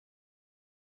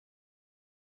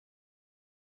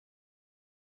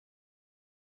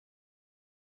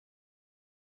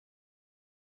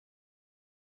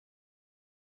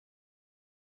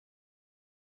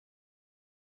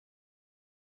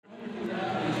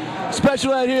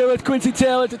Special Ed here with Quincy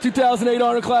Taylor at the 2008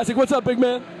 Arnold Classic. What's up, big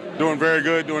man? Doing very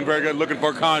good, doing very good. Looking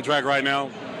for a contract right now.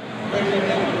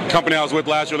 Company I was with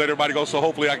last year let everybody go, so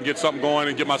hopefully I can get something going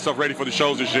and get myself ready for the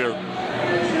shows this year.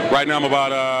 Right now I'm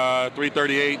about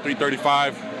 338,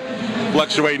 335,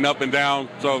 fluctuating up and down,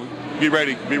 so be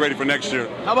ready for next year.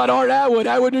 How about Art Atwood?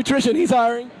 Atwood Nutrition, he's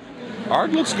hiring.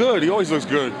 Art looks good, he always looks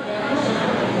good.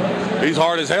 He's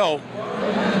hard as hell.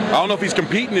 I don't know if he's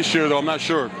competing this year though, I'm not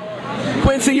sure.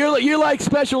 Quincy, you're like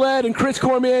Special Ed and Chris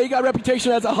Cormier. You got a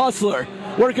reputation as a hustler,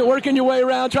 working your way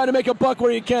around, trying to make a buck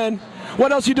where you can.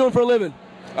 What else are you doing for a living?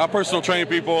 I personal train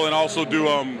people and also do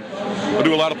I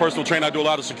do a lot of personal training. I do a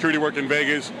lot of security work in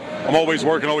Vegas. I'm always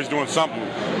working, always doing something.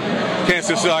 Can't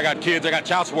sit still. I got kids. I got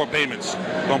child support payments.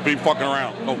 Don't be fucking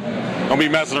around. Don't be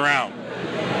messing around.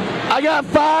 I got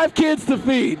 5 kids to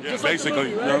feed. Yeah,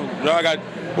 basically. Now I got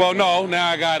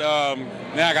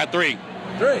 3.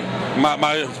 3.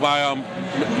 My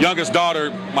youngest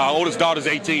daughter, my oldest daughter's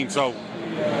 18. So,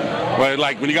 but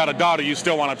like when you got a daughter, you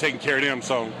still want to take care of them.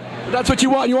 So. That's what you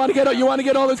want. You want to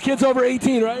get all those kids over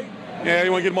 18, right? Yeah,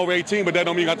 you want to get them over 18, but that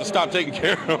don't mean you have to stop taking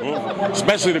care of them,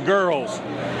 especially the girls,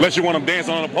 unless you want them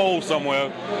dancing on a pole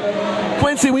somewhere.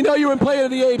 Quincy, we know you were in Planet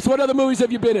of the Apes. What other movies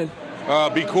have you been in?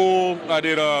 Be Cool. I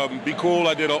did Be Cool.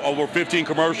 I did over 15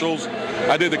 commercials.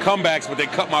 I did the comebacks, but they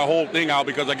cut my whole thing out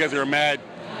because I guess they were mad,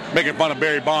 making fun of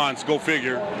Barry Bonds. Go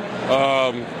figure.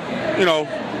 You know,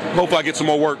 hopefully I get some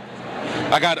more work.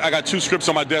 I got 2 scripts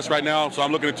on my desk right now, so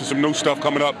I'm looking into some new stuff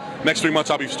coming up. Next 3 months,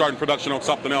 I'll be starting production on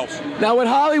something else. Now, when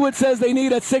Hollywood says they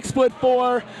need a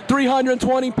 6'4",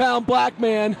 320-pound black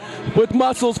man with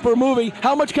muscles for a movie,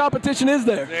 how much competition is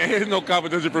there? There's no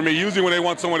competition for me. Usually when they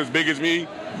want someone as big as me,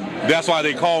 that's why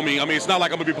they call me. I mean, it's not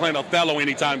like I'm going to be playing Othello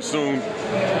anytime soon.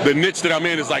 The niche that I'm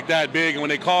in is like that big, and when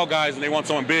they call guys and they want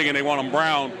someone big and they want them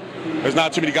brown, there's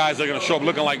not too many guys that are going to show up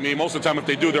looking like me. Most of the time, if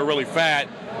they do, they're really fat.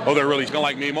 Oh, they're really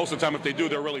like me. Most of the time, if they do,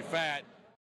 they're really fat.